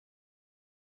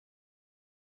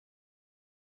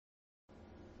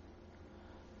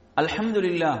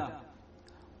அல்ஹம்துலில்லாஹ்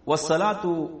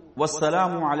வஸ்ஸலாத்து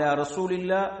வஸ்ஸலாமு அலா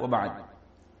ரசூலில்லாஹ் வ பஅத்.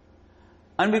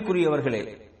 அன்பிற்குரியவர்களே,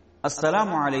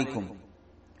 அஸ்ஸலாமு அலைக்கும்.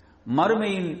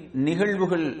 மறுமையின்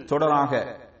நிகழ்வுகள் தொடராக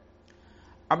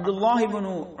அப்துல்லாஹ்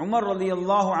இப்னு உமர்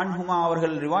ரலியல்லாஹு அன்ஹுமா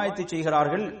அவர்கள் ரிவாயத்து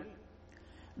செய்கிறார்கள்,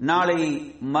 நாளை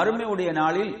மறுமையுடைய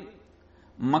நாளில்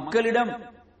மக்களிடம்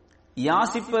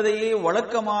யாசிப்பதையே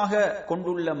வழக்கமாக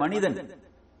கொண்டுள்ள மனிதன்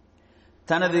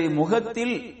தனது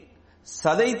முகத்தில்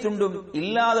சதை துண்டும்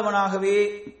இல்லாதவனாகவே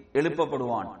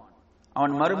எழுப்பப்படுவான்.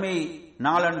 அவன் மறுமை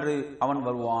நாளன்று அவன்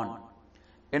வருவான்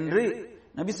என்று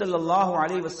நபி ஸல்லல்லாஹு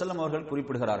அலைஹி வஸல்லம் அவர்கள்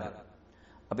குறிப்பிடுகிறார்கள்.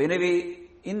 எனவே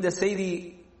இந்த செய்தி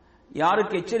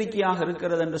யாருக்கு எச்சரிக்கையாக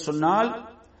இருக்கிறது என்று சொன்னால்,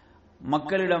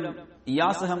 மக்களிடம்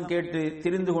யாசகம் கேட்டு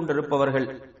திரிந்து கொண்டிருப்பவர்கள்.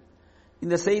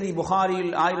 இந்த செய்தி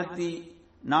புகாரியில்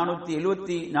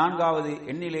 1474வது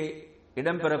எண்ணிலே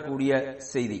இடம்பெறக்கூடிய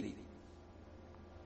செய்தி.